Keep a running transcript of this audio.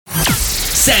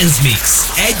Sense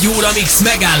Mix. 1 óra mix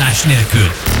megállás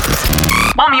nélkül.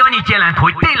 Ami annyit jelent,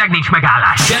 hogy tényleg nincs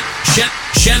megállás.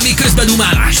 Semmi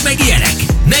közbedumálás, meg ilyenek.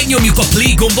 Megnyomjuk a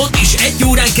play gombot, és 1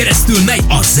 órán keresztül megy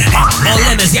a zene.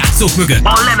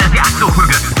 A lemezjátszók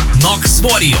mögött. Max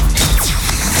Warrior.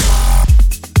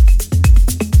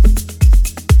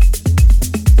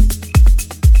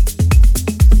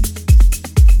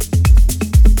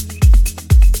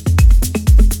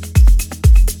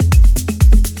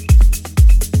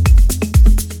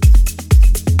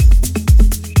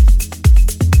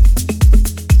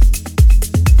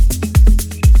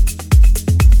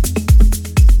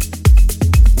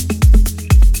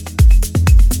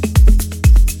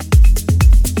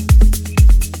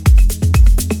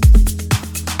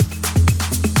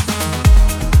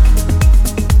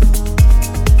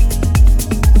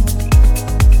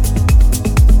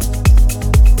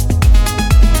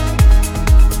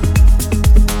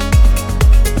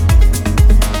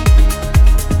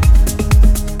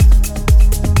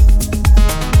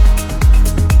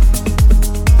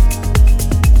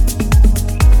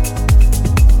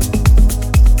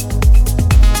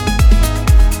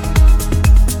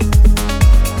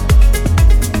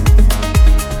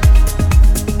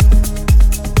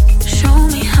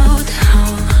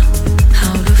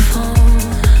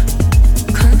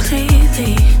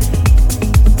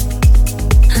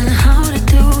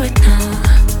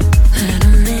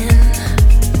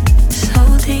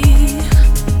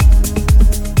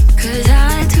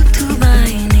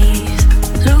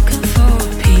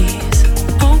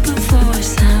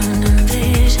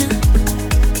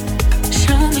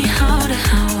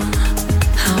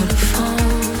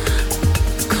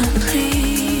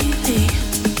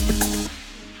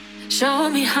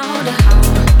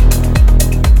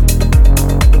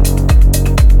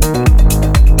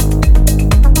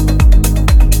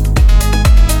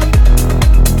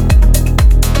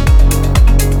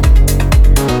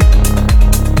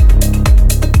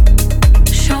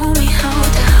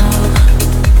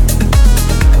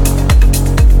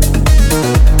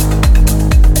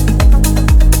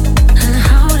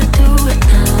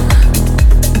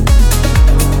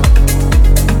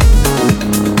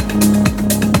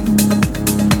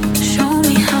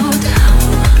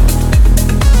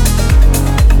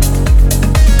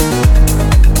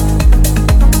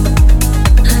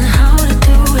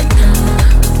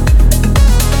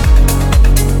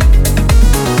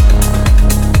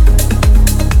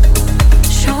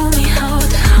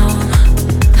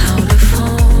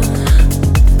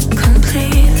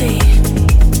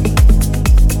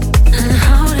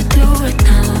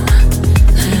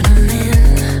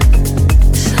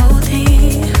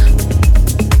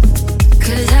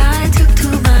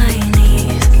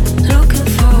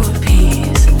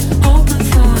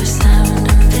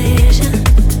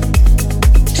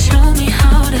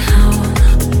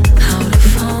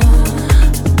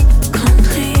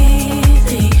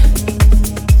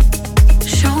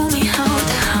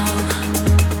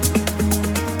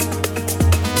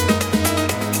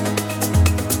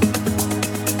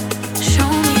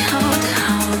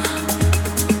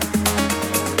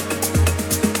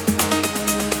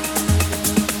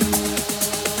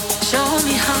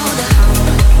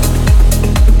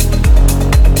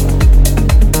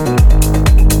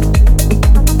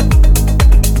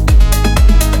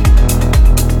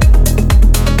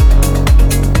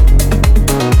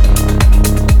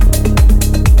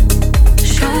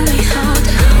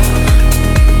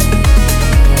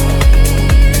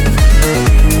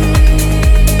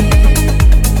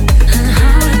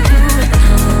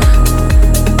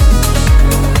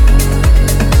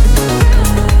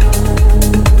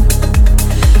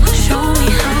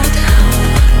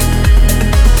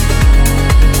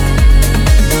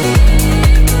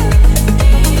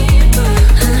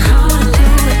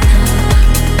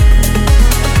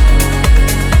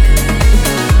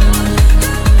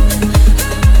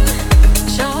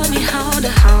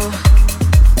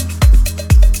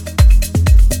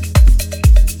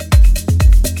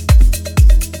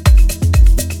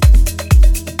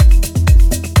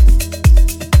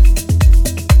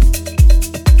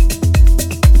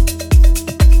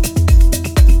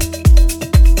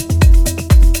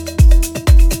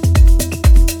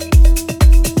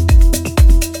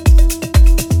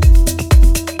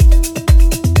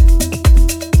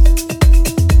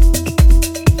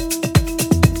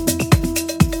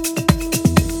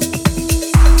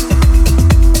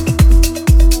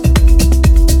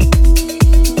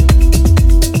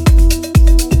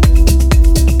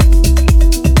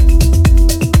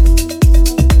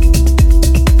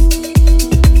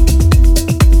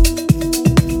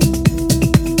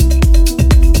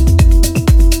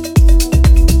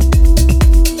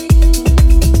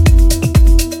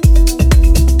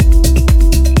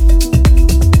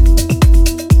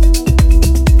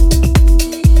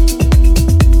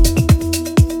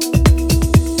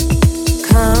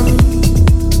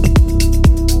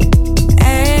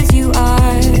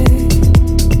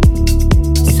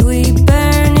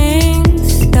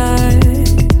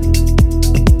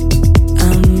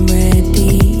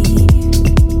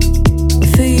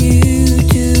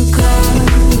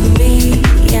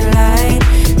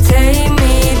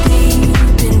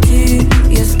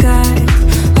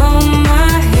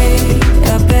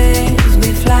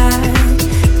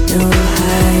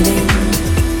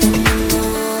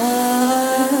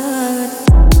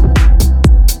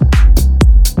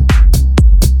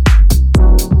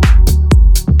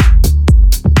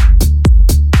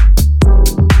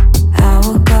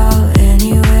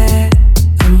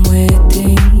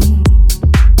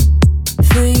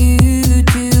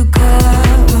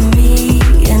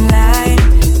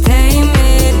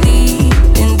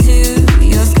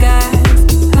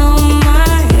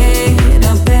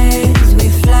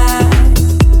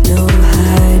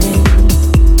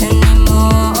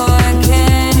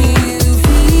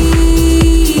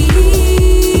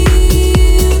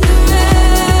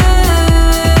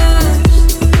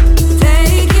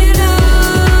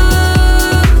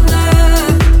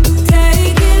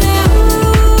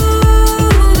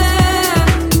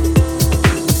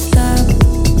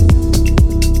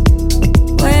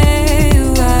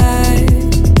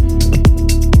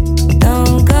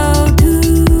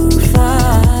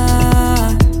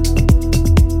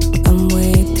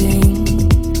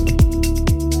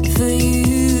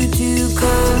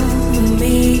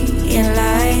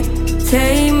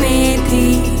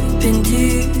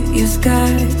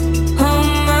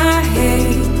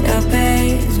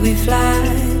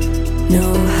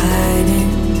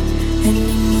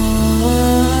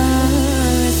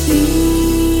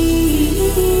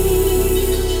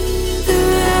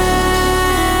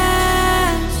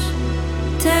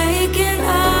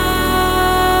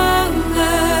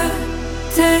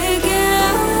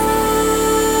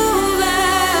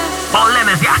 A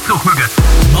lemezjátszók mögött.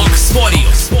 Max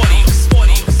Warriors.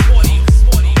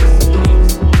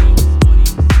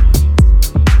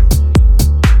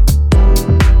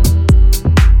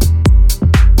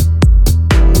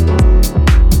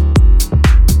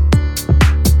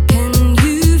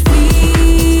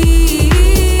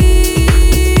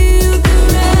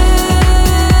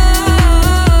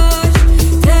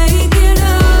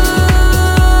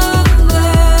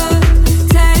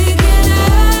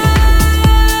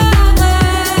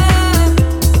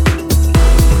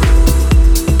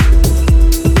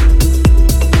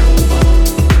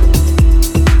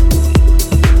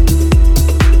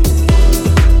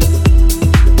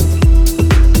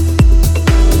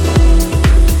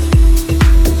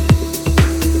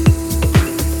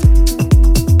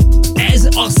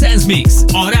 Mix,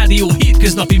 a rádió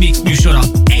hétköznapi mix műsora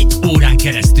 1 órán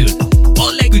keresztül.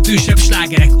 A legütősebb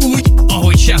slágerek úgy,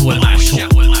 ahogy sehol máshol.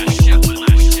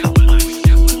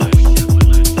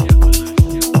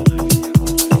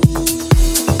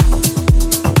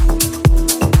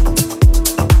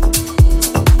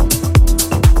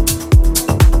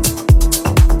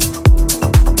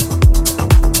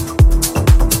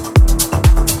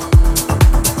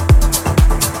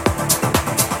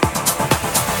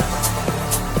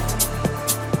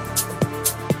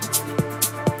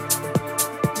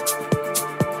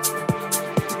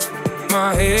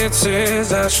 My head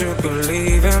says I should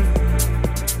believe in,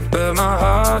 but my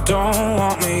heart don't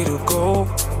want me to go.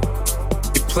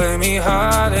 You play me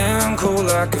hot and cool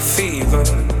like a fever,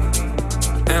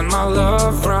 and my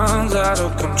love runs out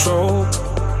of control.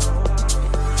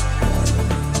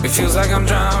 It feels like I'm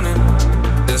drowning,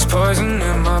 there's poison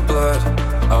in my blood.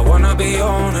 I wanna be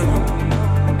owning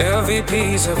every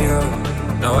piece of you.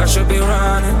 No, I should be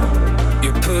running.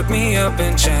 You put me up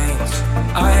in chains,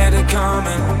 I had it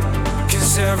coming.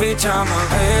 'Cause every time my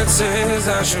head says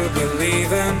I should be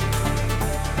leaving,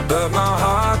 but my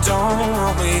heart don't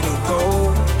want me to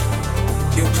go.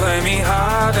 You play me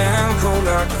hot and cold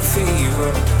like a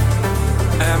fever,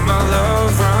 and my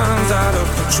love runs out of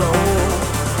control.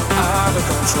 Out of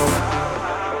control.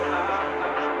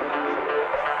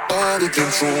 Out of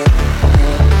control.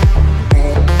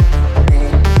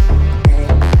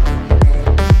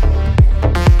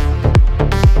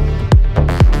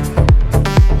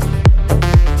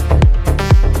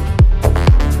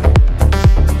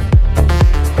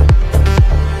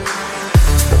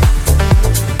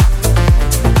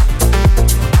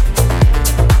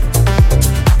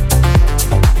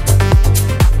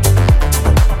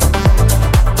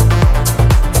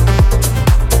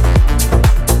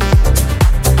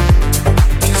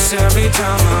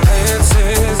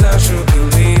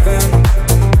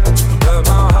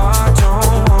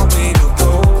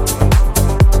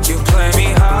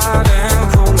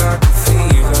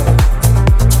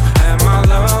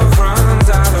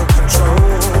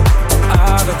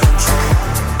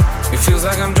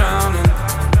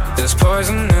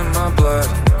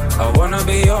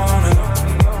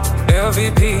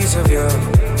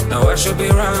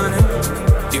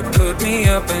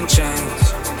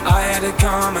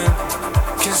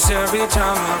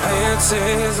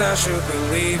 I should be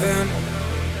leaving,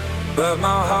 but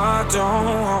my heart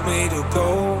don't want me to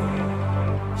go.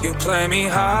 You play me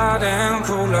hot and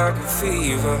cool like a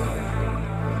fever,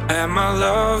 and my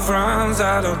love runs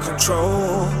out of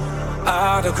control.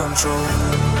 Out of control.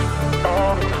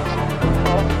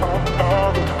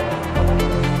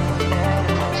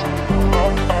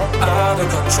 Out of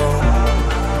control.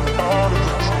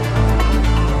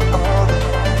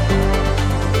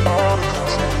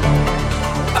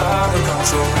 Out of control. Out of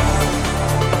control.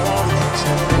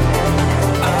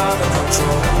 Out of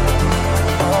control. Out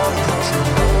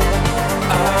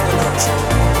of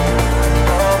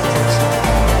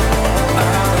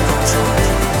control.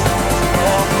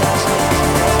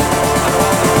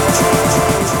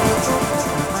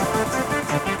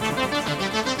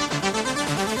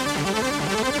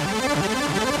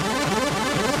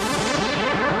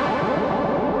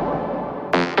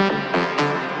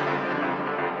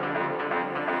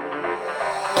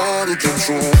 Out of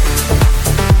control.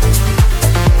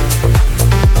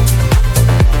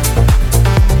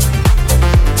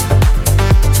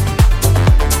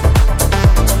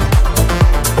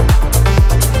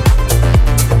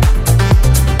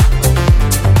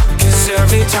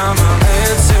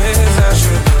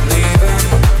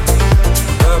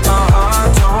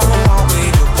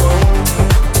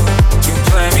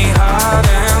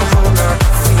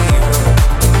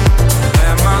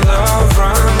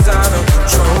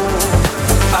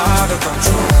 Out of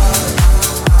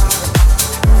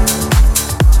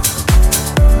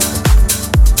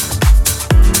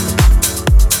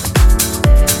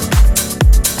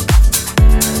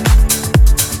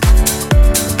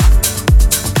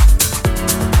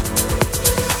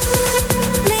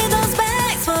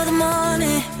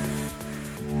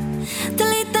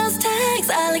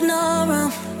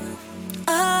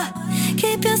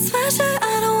pressure,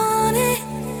 I don't want it.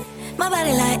 My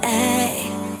body like, ayy.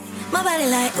 My body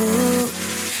like, ooh.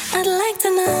 I'd like to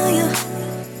know you,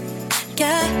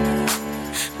 yeah.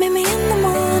 Meet me in the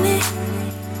morning,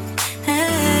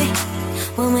 hey.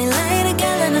 When we lay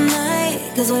together tonight,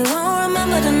 'cause we won't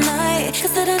remember the night.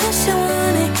 Consider this you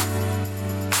want it,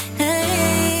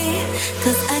 hey.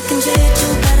 'Cause I can treat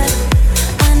you better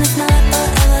when it's not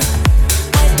forever.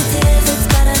 Wipe the tears, it's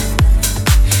better.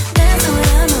 Dancing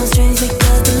without no strings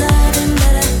because the love ain't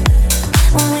better.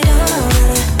 When we don't know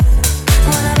better,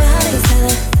 when our bodies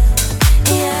together,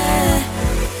 yeah.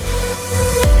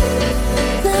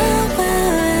 Now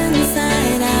we're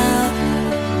inside out.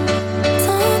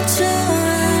 Don't you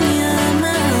run your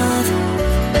mouth,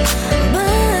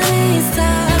 but he's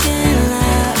talking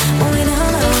loud when we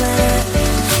don't know better,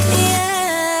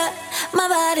 yeah. My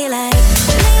body like,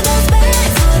 leave those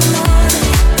bags for the morning.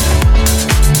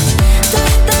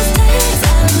 Don't those things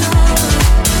out of nowhere.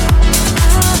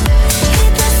 Oh,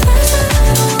 keep that special, I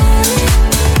don't want it.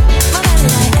 My body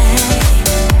like, ayy.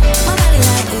 My body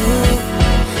like, ooh.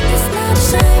 It's not a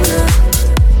shame, no.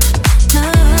 No,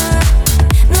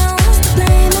 no one's to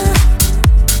blame, no.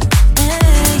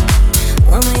 Hey,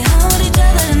 when we hold each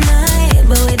other tonight,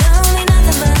 but we don't need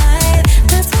nothing but life.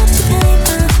 That's what you came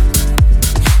for.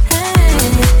 Hey,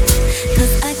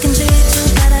 'cause I can treat you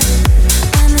better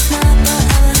when it's not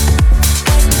forever.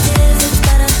 Wipe the tears, it's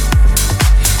better.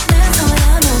 Dancing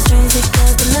without no strings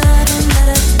because the love ain't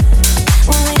better.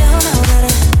 When we don't know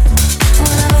better,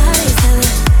 when our bodies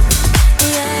together,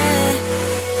 yeah.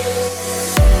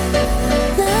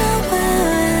 Now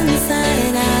we're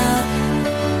inside out.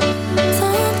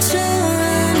 Don't you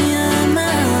run your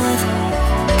mouth,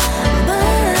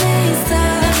 but he's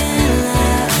talking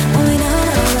loud when we don't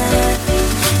know better,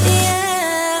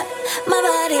 yeah. My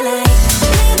body like,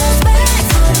 leave those bags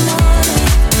for the morning.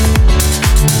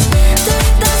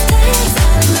 Take those things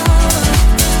out of nowhere.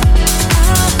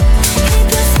 Oh, keep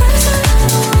that special, I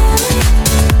don't want it.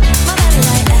 My body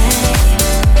like, ayy.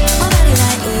 My body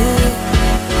like, ooh.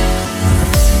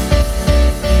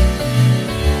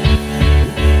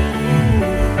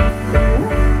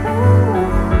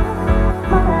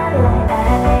 My body like,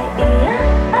 ayy. Yeah,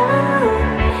 oh.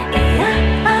 Yeah,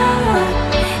 oh.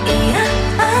 Yeah,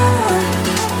 oh.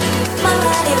 My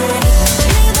body like,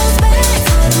 leave those bags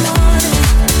for the morning.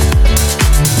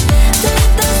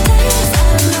 Take those things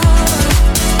out of nowhere.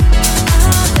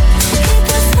 Oh, keep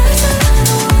that special, I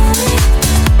don't want it.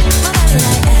 My body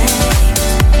like, ayy.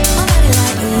 My body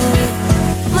like, ooh.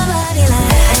 My body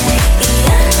like, ayy.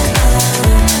 Yeah, oh.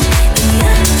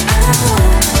 Yeah, oh.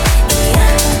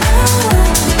 Yeah, oh.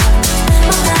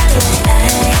 My body like,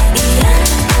 ayy. Yeah,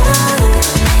 oh.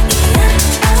 Yeah,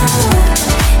 oh.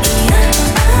 Yeah,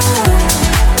 oh.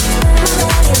 My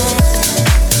body like.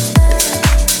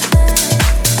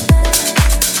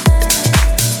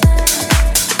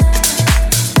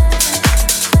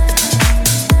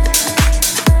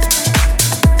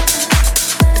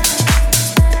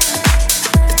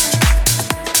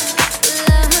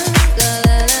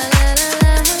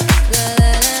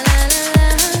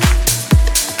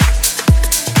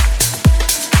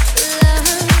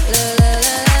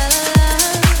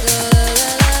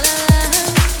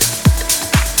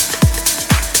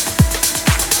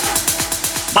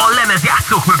 A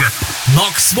lemezjátszók mögött.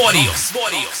 Max Warriors.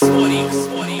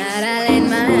 Night I laid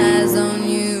my eyes on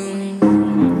you,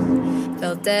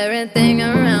 felt everything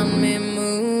around me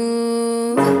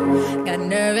move. Got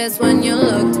nervous when you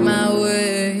looked my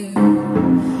way,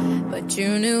 but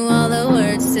you knew all the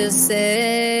words to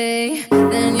say.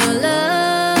 Then your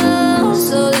love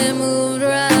slowly moved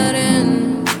right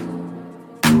in.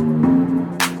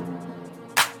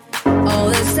 All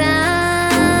this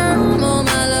time, oh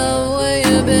my love, where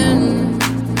you been?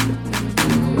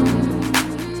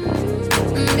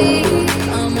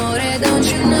 Amore, don't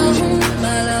you know,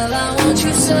 my love, I want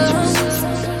you so.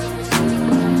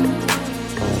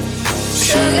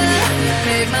 Sugar, you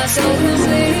make my soul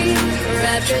complete.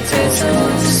 Rapture tastes so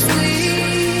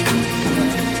sweet.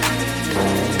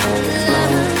 La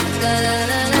la la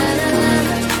la la la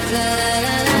la la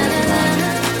la la la.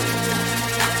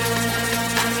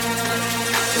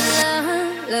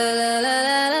 La la la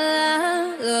la la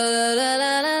la la la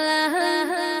la la.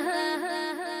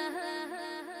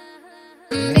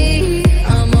 Me,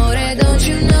 amore, don't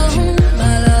you know,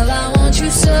 my love, I want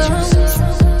you so.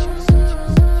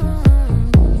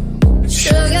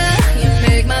 Sugar, you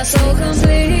make my soul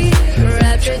complete.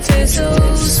 Rapture tastes so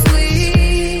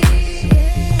sweet.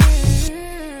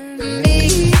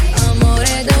 Me,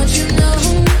 amore, don't you know,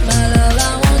 my love,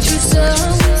 I want you so.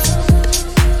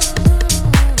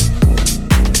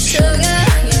 Sugar,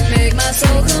 you make my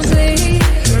soul complete.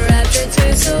 Rapture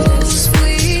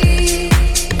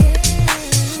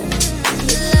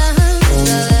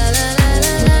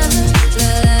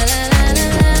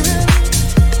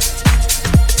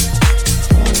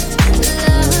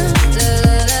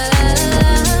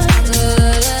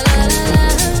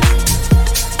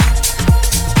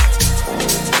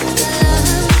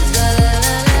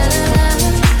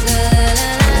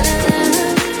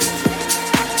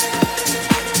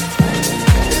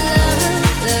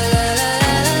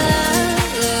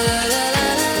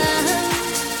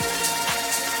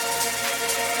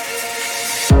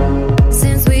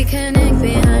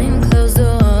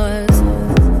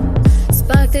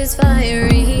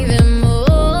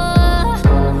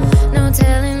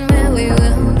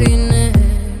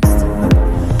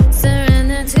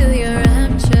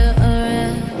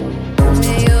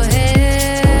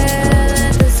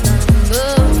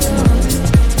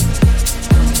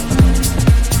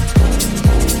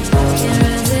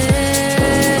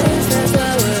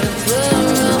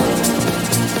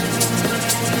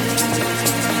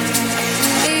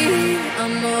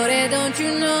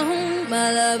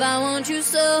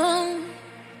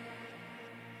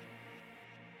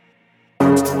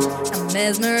I'm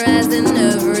mesmerized in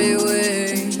every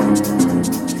way.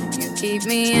 You keep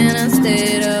me in a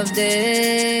state of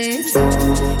daze.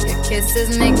 Your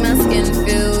kisses make my skin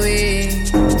feel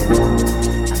weak.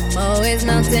 I'm always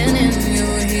melting in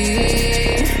your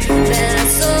heat. Then I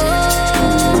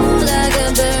soar like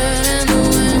a bird in the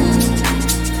wind.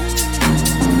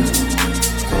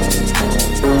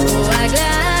 Oh, I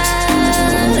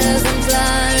glide as I'm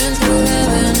flying through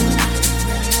heaven.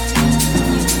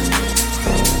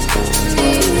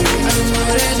 Me,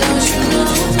 amore, don't you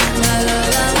know? My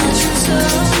love, I want you so.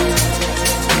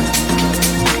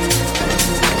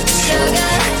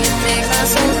 Sugar, you make my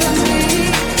soul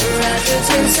complete. Your rapture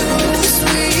tastes so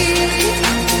sweet.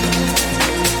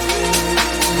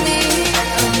 Me,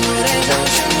 amore,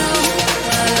 don't you know?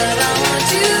 My love, I want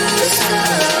you so.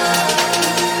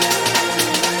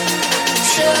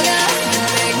 Sugar, you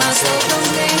make my soul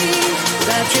complete.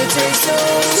 Rapture tastes so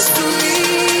sweet.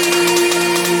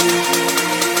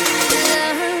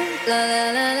 La la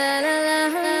la la la la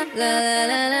la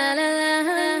la la la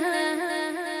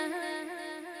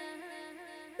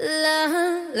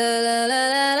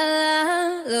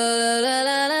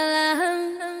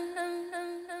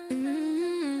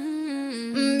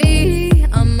me,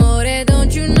 amore,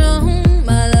 don't you know?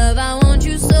 My love, I want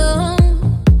you so.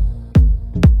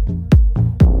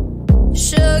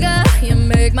 Sugar, you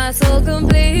make my soul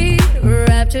complete.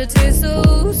 Rapture tastes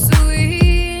so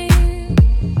sweet.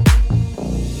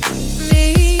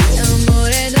 Me,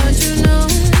 amore, don't you know?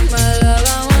 My love,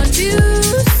 I want you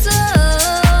so.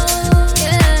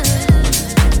 Yeah.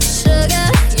 Sugar,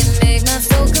 you make my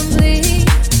soul complete.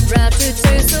 Rapture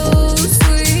tastes so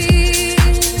sweet.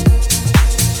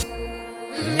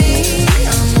 Me,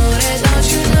 amore, don't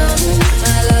you know?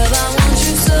 My love, I want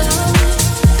you so.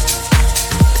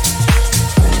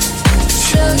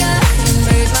 Sugar, you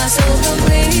make my soul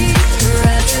complete.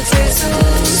 Rapture tastes so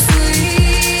sweet.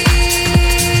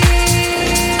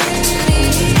 Me,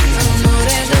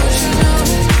 amore, don't you know?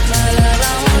 My love,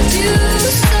 I want you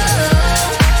so.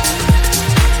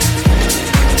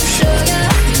 Sugar,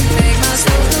 you make my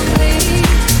soul complete.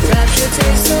 Rapture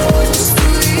tastes so sweet.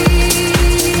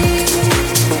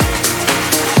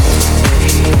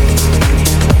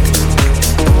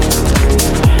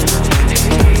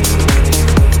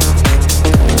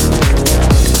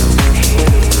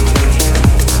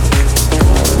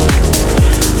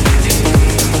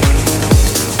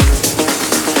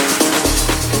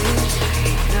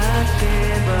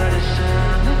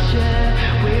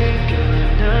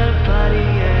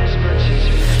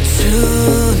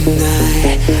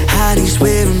 Tonight, Heidi's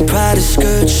wearing Prada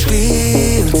skirts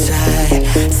real tight.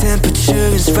 Temperature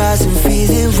is rising,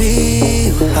 feeling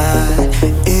real hot.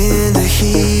 In the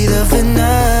heat of the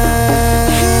night.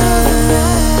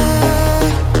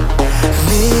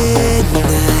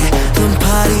 Midnight, the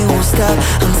party won't stop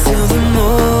until the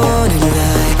morning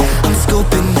light. I'm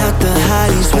scoping out the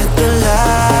Heidi's with the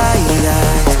light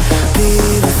eyes. Be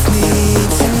with me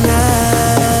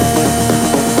tonight.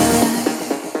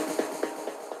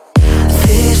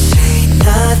 This ain't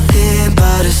nothing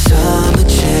but a summer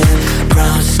jam.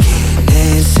 Brown skin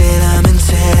and cinnamon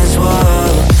tans.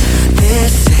 Whoa.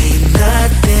 This ain't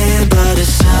nothing but a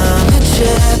summer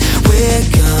jam. We're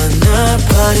gonna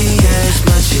party as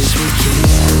much as we can.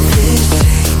 This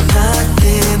ain't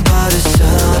nothing but a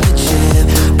summer jam.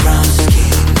 Brown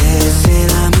skin and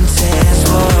cinnamon tans.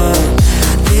 Whoa.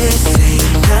 This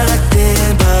ain't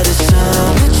nothing but a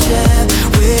summer jam.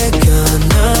 We're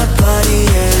gonna party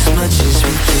as much as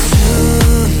we can.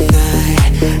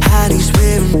 Tonight, Heidi's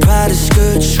wearing Prada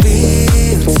skirts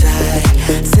real tight.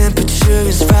 Temperature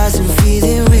is rising,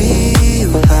 feeling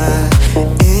real hot.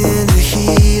 In the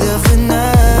heat of the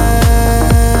night.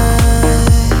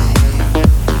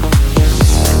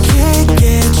 Can't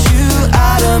get you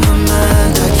out of my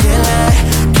mind, I can't lie.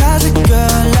 'Cause a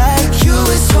girl like you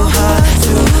is so hard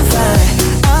to find.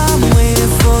 I'm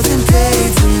waiting for the day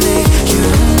to make you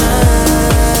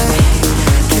mine.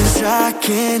 'Cause I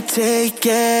can't take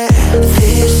it.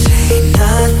 This ain't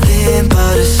nothing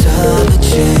but a summer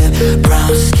jam.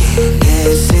 Brown skin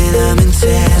and cinnamon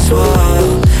tans.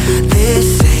 Whoa. This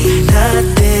ain't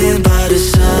nothing but a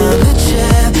summer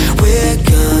jam. We're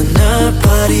gonna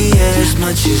party as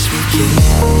much as we can.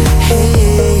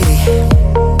 Hey,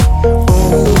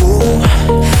 oh,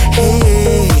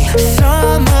 hey,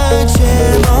 summer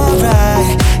jam,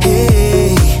 alright.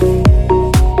 Hey,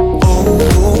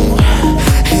 oh,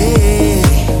 hey.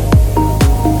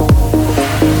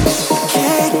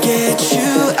 Can't get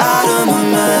you out of my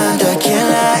mind, I can't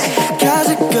lie. 'Cause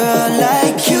a girl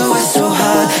like you is so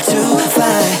hard to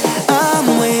find. I'm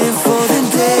waiting for the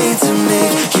day to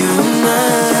make you mine.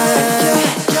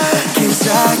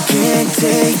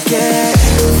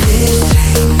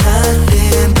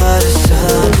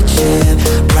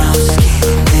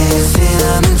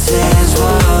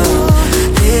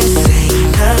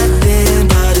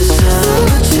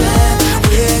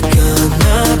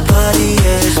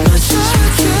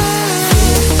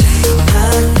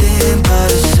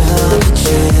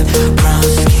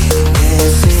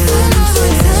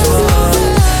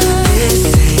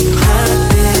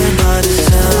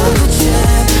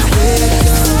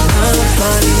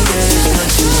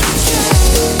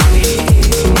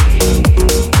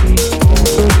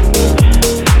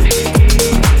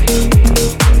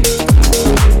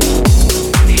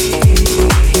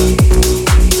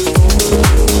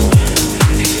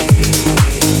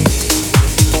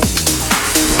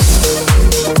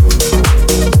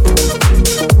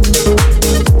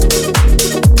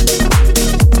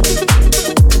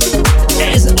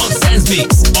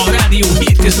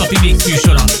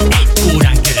 Zenével 1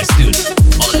 órán keresztül.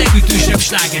 A legütősebb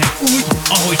slágerek úgy,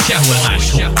 ahogy sehol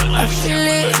máshol. I feel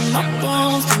it in my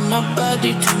bones, from my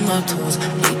body to my toes.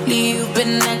 Lately you've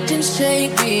been acting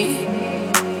shaky.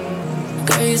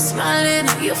 Girl, you're smiling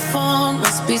at your phone.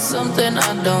 Must be something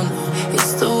I don't know.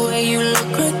 It's the way you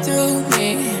look right through me.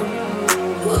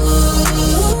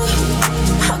 Ooh,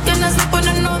 how can I sleep when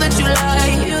I know that you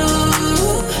lie? You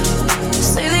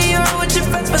say that you're out with your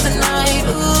friends for the night.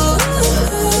 Ooh,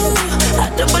 I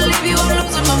don't believe you, I'm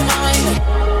losing my mind.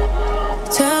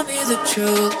 Tell me the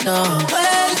truth now.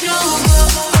 Where'd you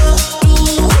go?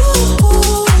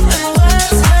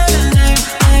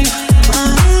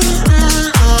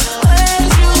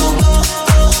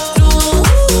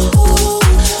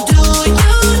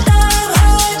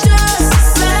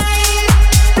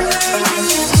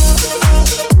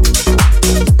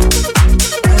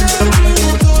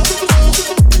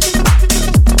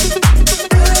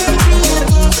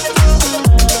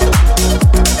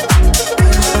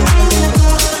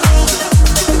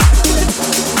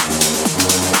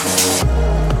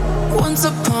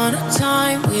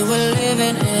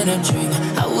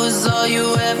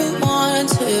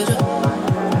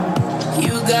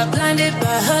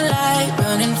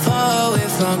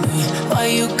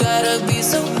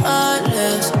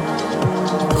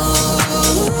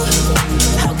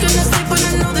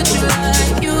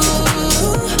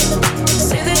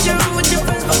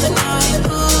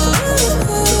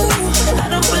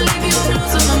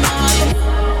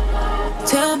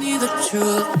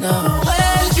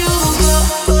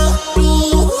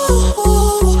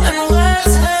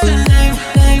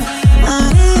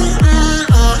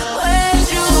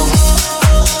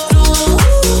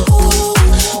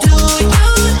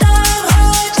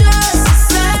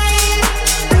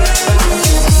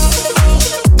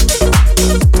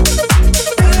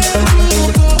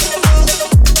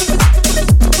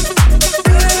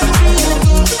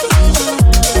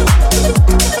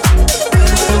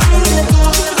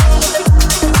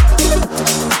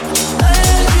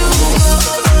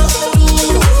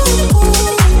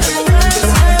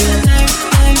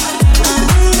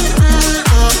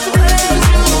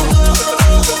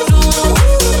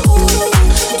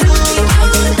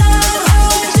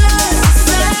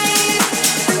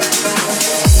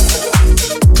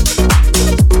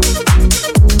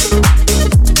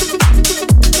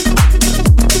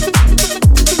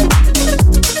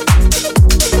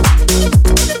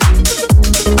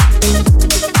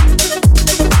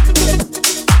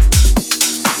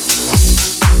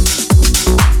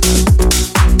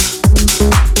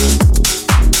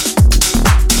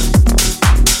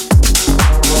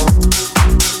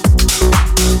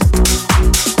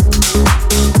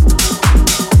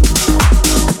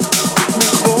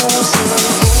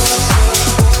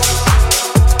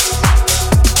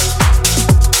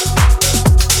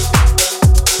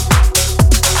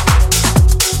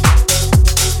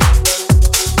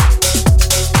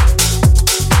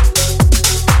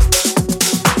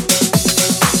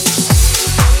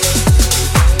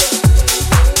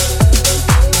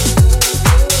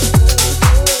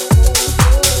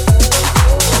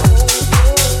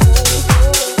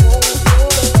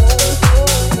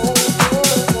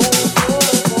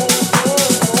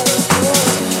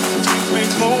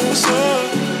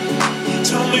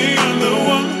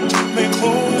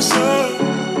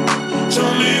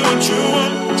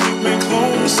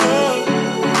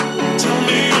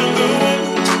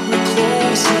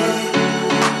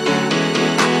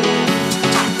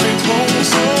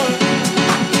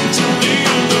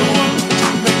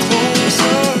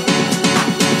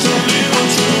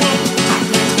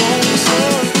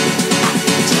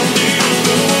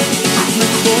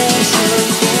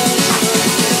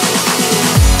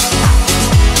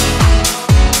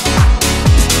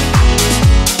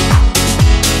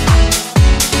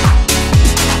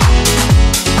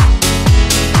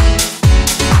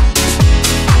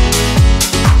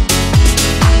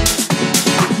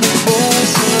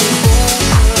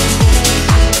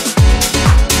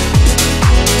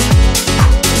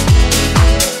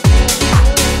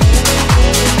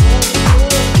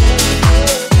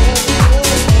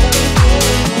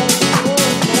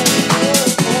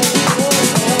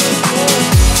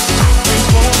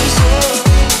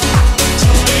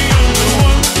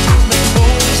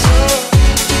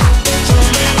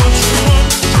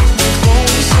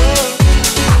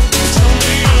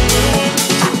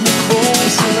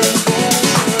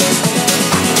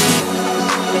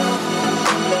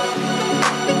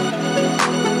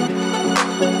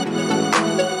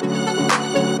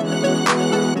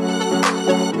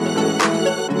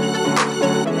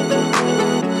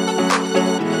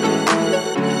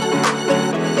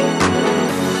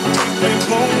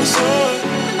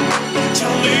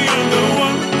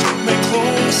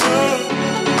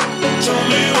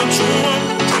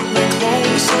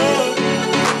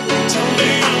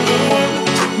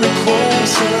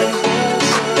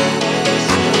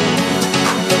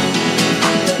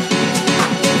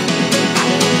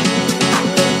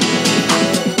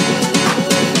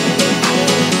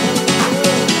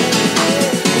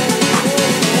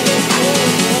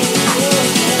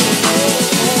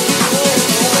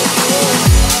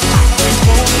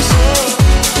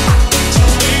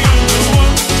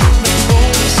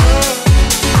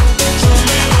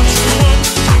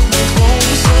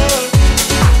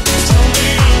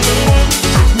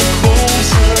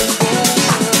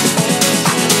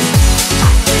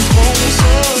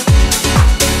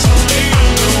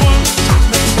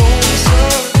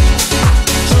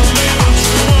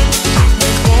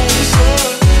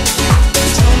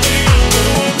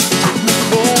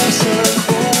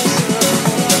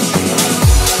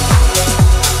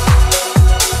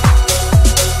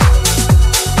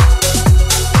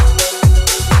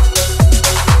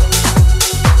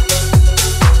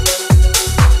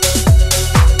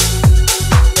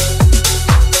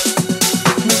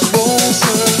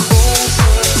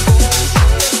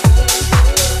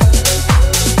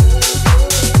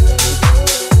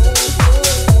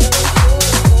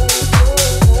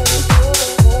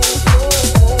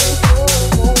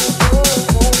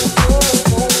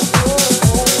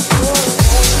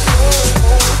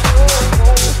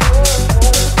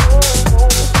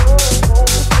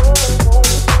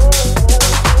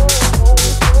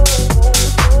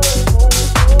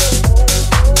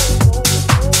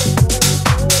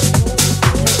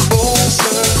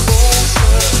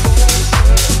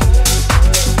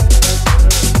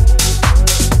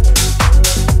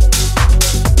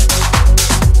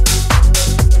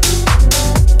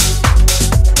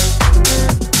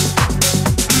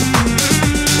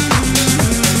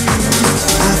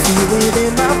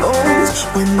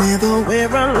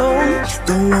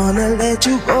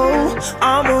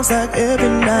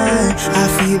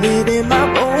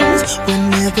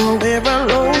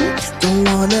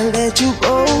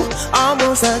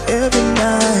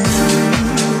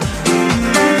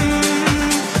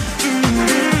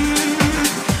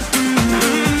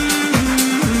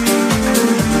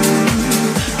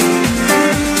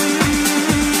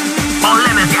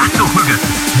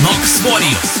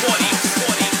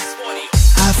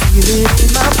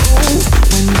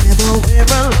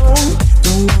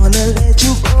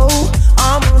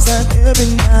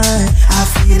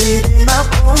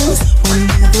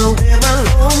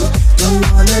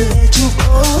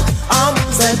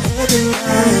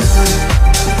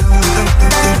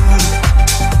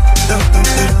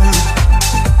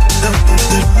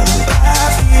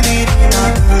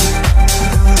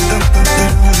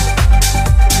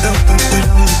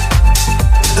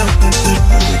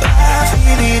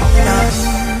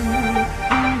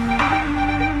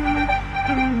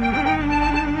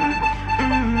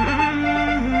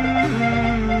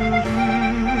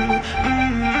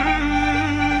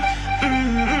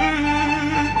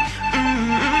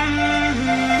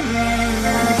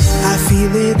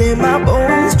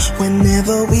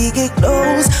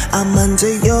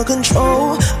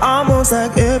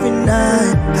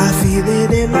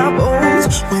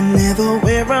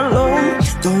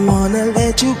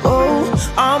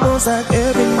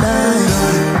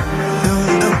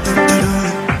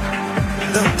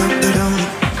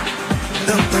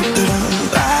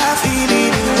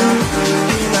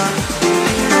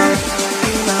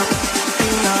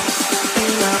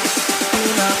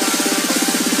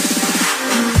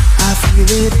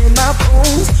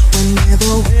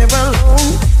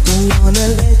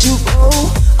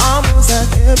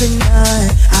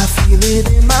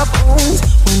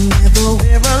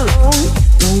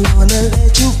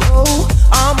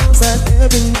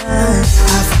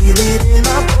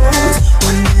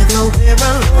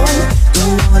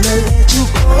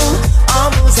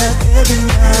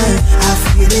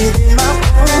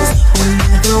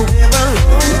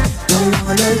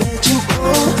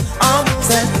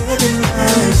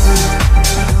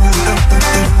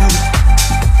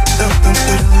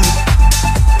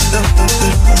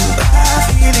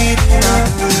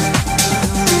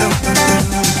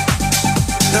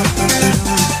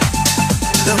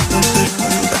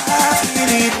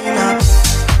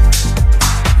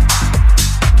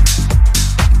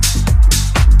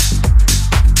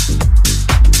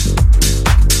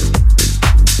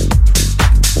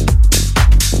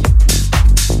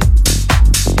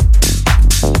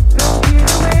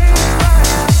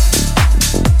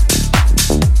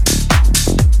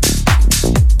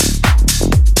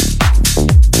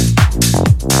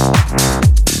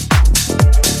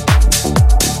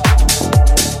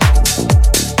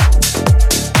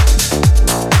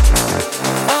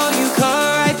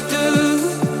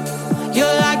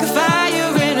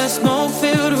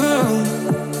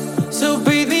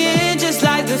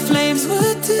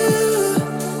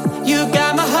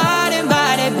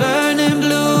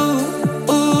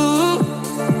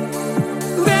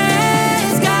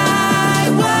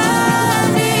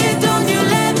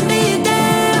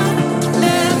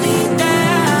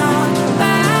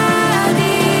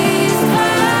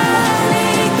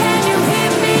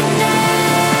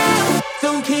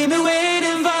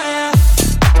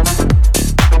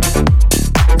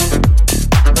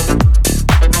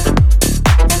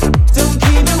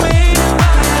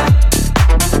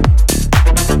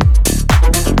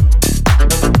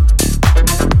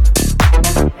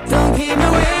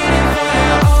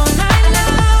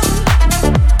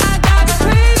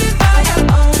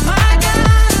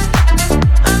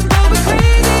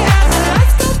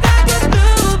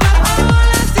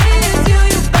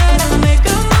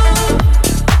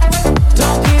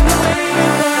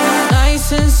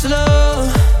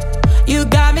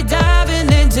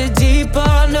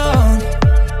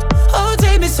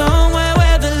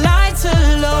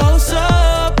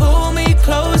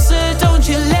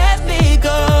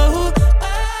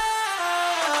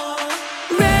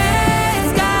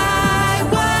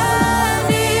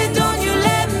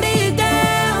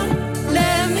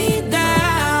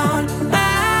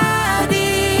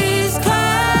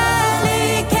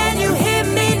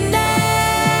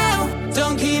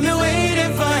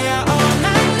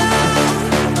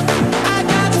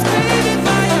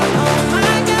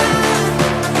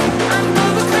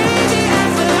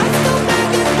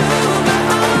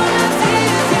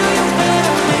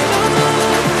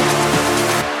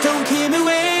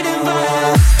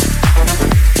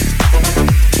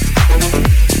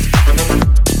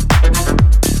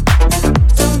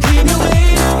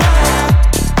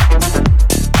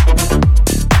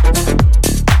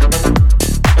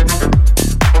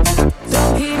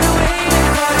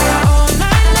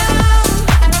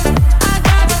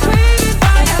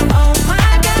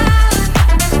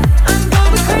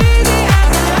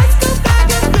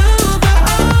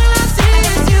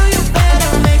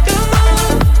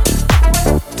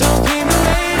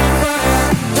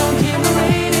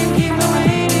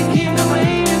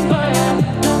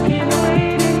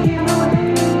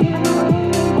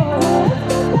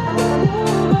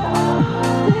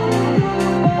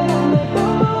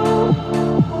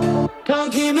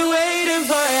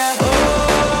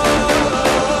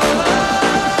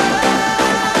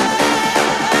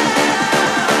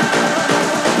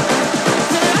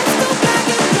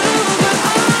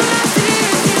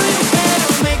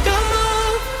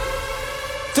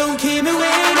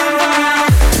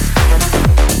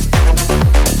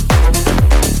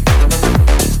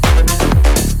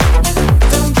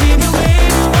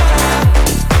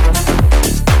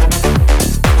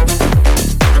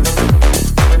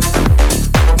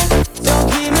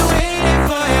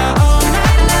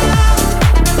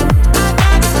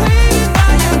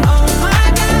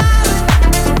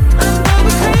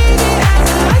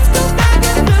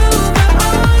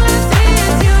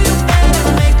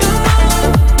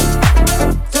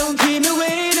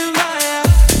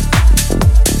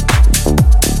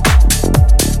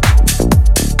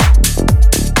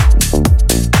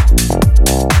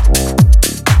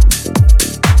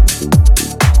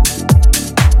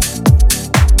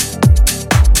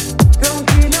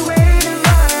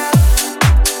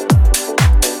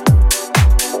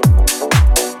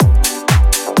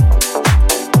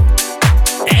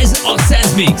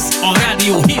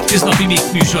 hétköznapi mix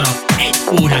műsora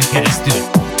 1 órán keresztül.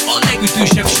 A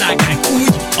legütősebb slágerek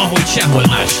úgy, ahogy sehol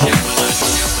máshol.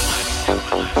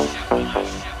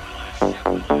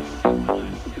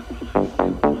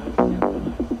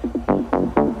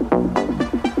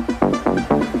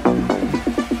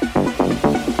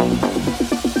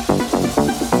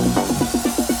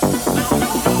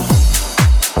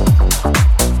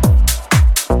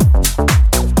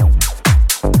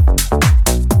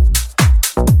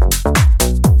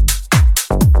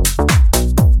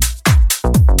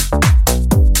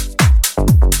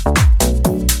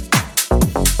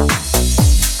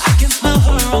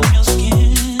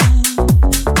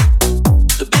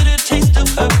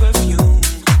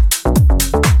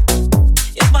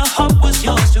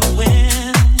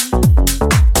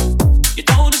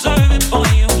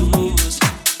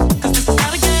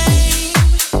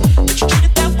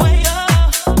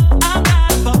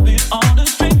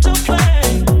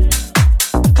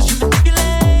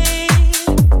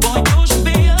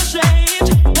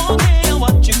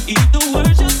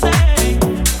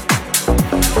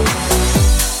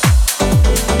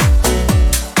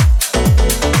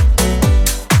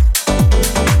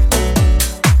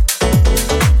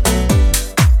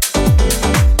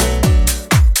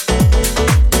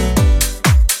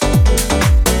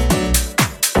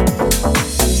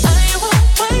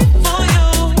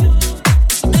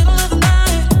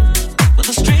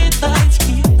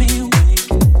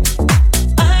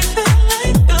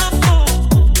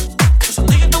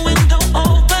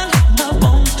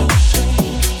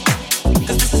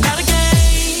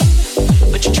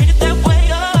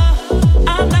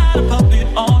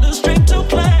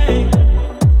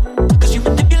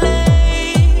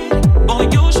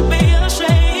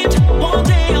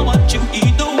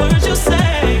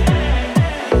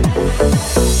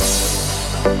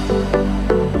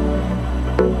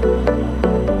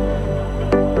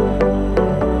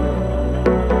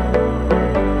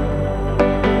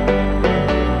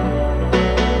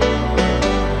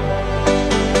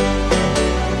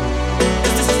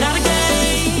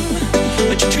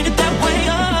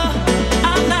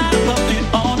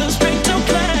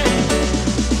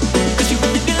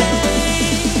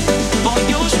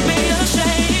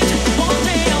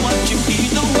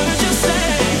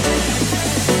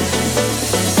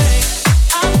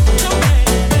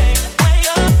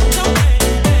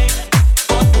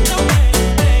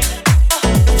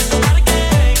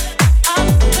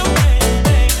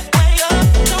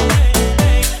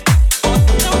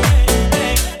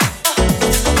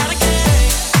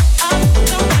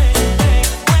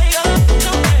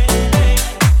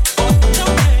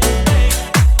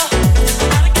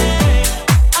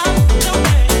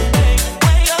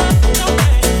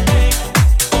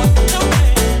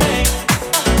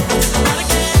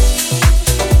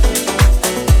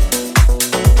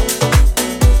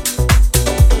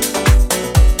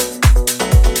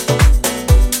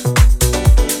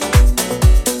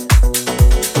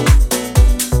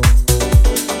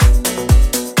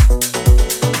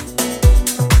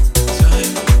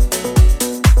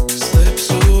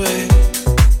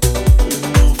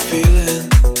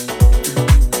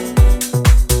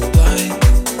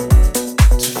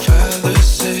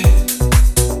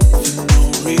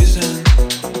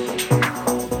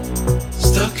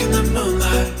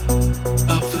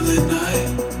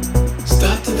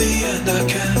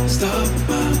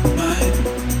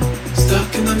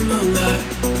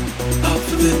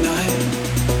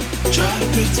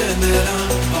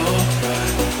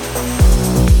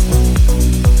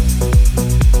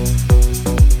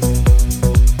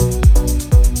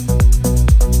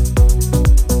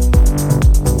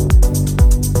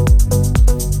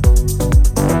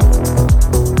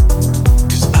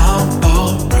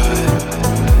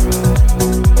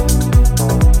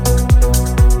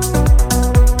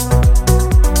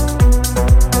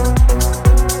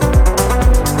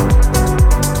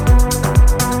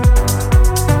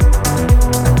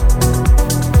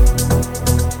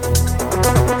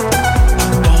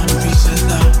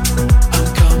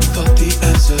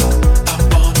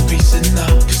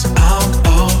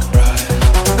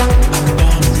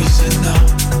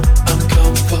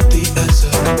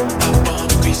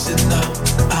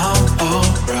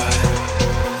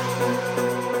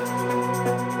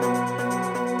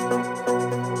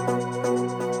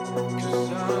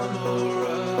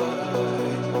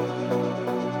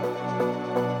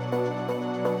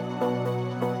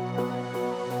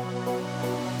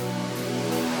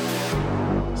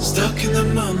 Stuck in the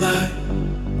moonlight,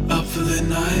 up for the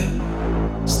night.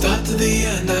 Start to the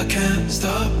end, I can't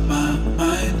stop my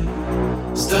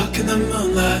mind. Stuck in the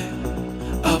moonlight,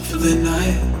 up for the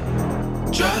night.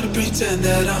 Try to pretend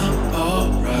that I'm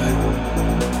alright.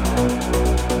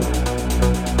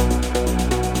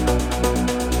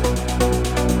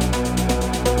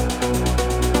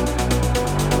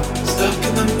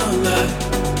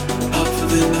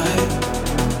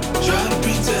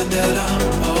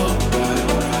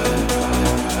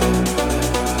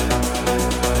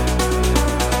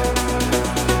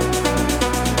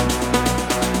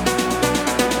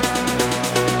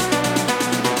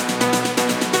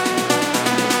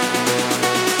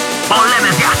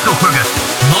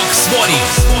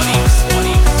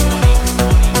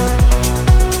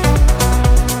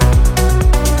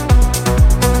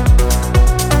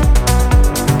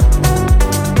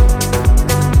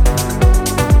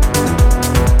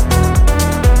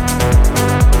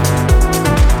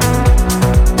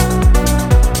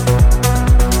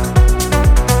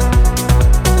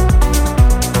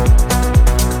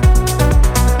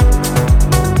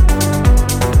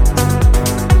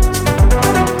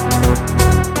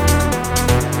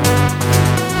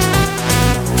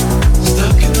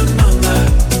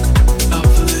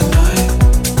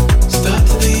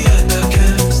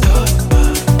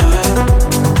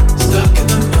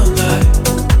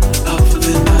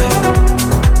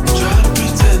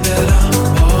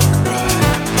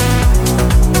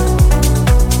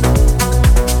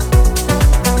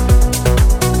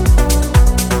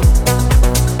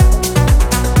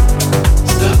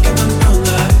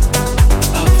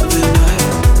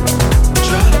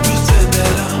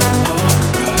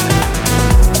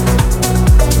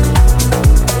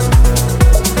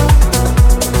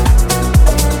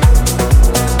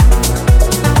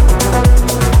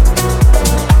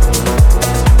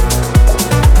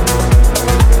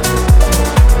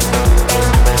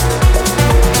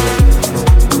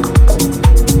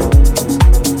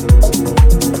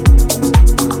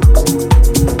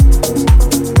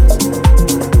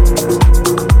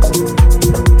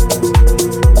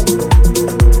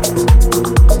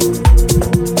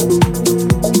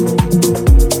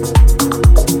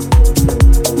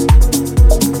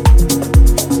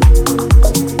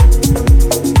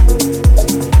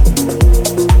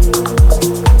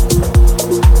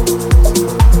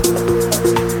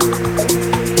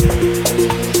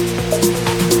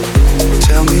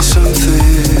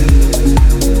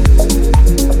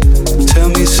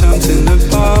 something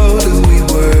about who we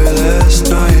were last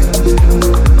night.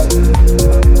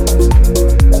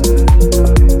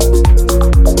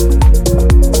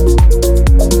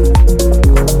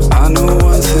 I know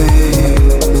one thing.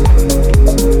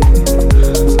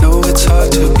 No, it's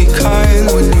hard to be kind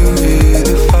when you're in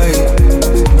a fight.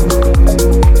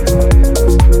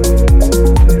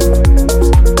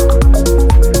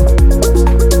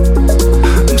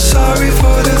 I'm sorry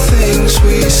for the things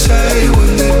we say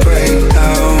when we break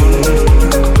down.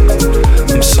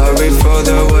 I'm sorry for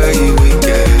the way we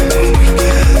get when we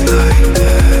get like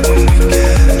that, when we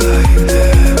get like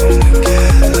that, when we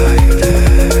get like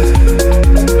that.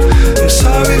 I'm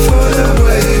sorry for the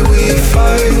way we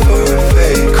fight for a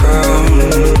fake crown.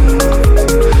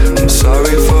 I'm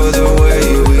sorry for the way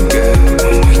we get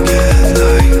when we get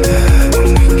like that, when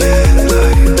we get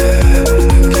like that, when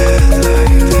we get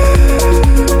like that.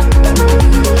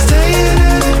 Staying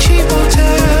at a cheap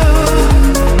hotel.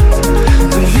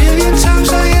 A million times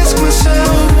I ask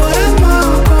myself, what am I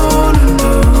gonna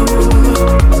do?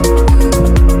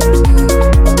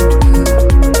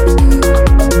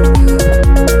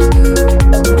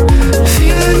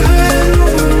 Feeling hurt and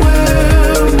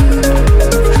overwhelmed.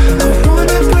 I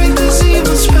wanna break this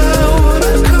evil spell,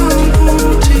 wanna come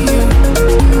home to you.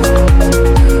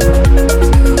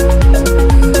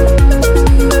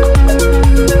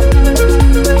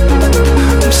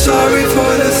 I'm sorry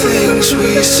for the things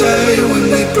we say when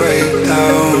we break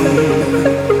down.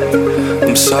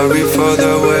 I'm sorry for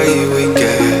the way we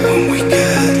get when we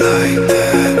get like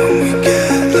that, when we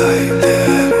get like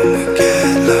that, when we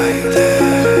get like that.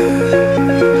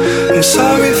 I'm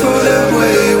sorry for the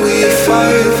way we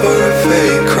fight for a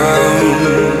fake crown.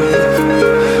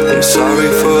 I'm sorry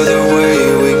for the way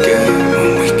we get when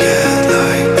we get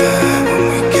like that, when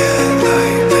we get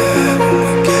like that, when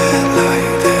we get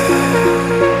like that.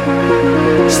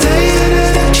 Staying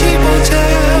at a cheap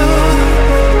hotel.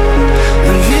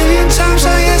 A million times I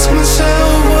ask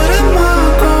myself, what am I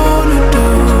gonna do?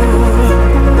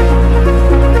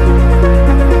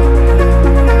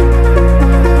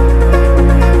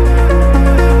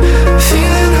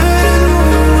 Feeling hurt and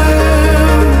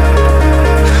overwhelmed.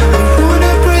 I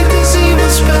wanna break this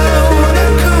evil spell, wanna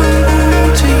come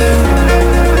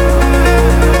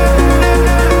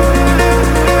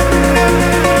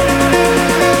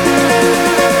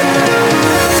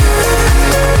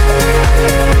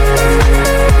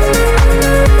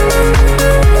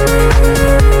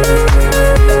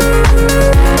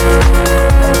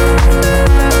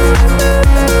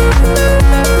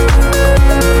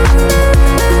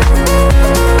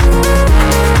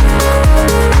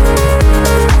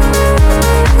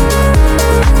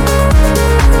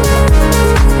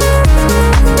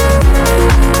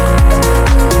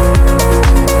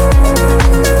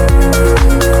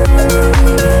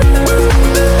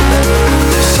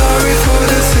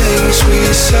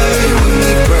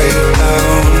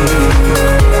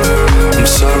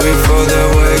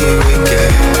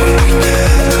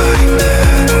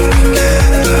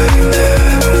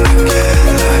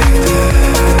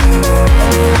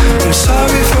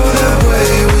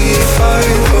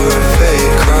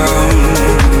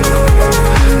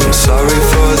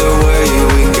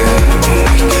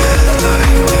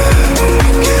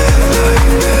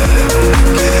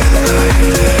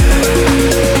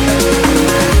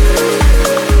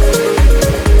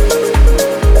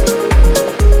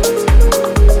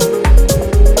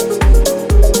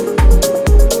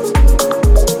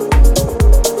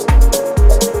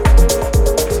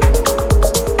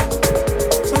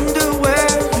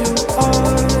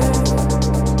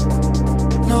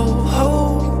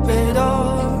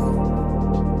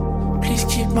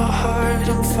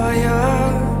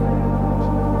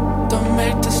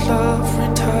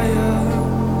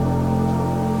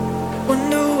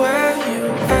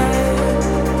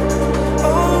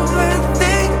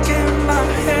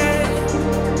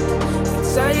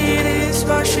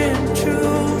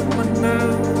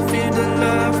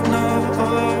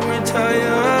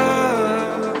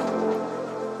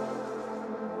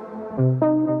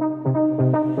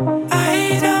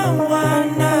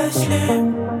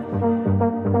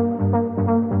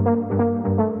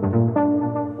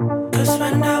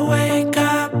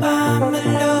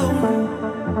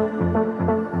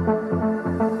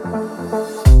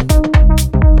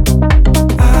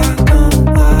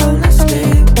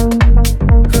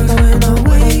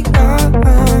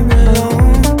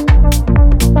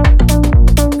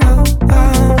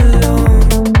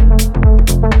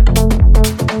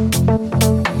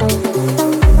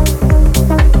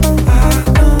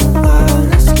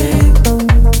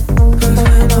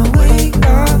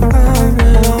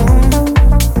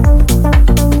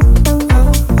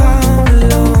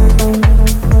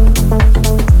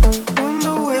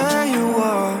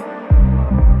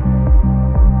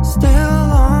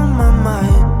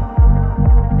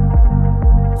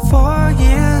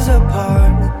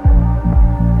apart.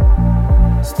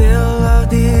 Still love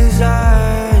these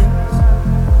eyes.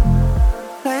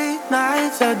 Late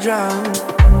nights I drown.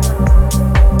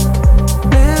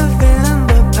 Live in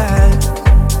the past.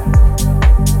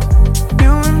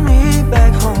 You and me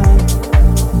back home.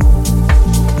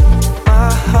 My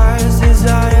heart's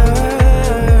desire.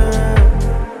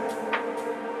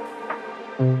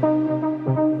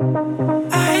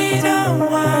 I don't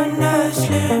wanna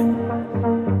sleep.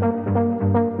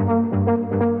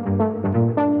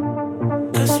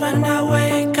 'Cause when I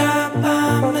wake up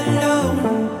I'm alone.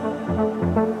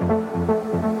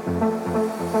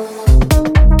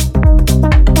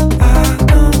 I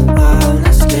don't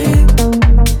wanna sleep.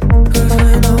 'Cause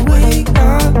when I wake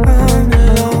up I'm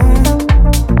alone.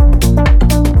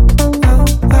 Oh,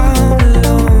 I'm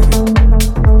alone.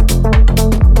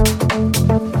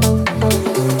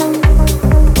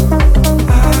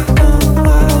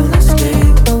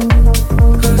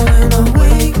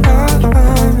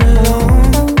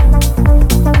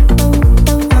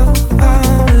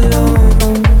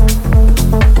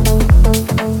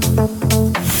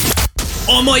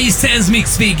 A mai Sense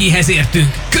Mix végéhez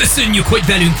értünk. Köszönjük, hogy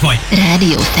velünk vagy.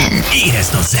 Rádió Sense.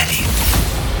 Érezd a zenét.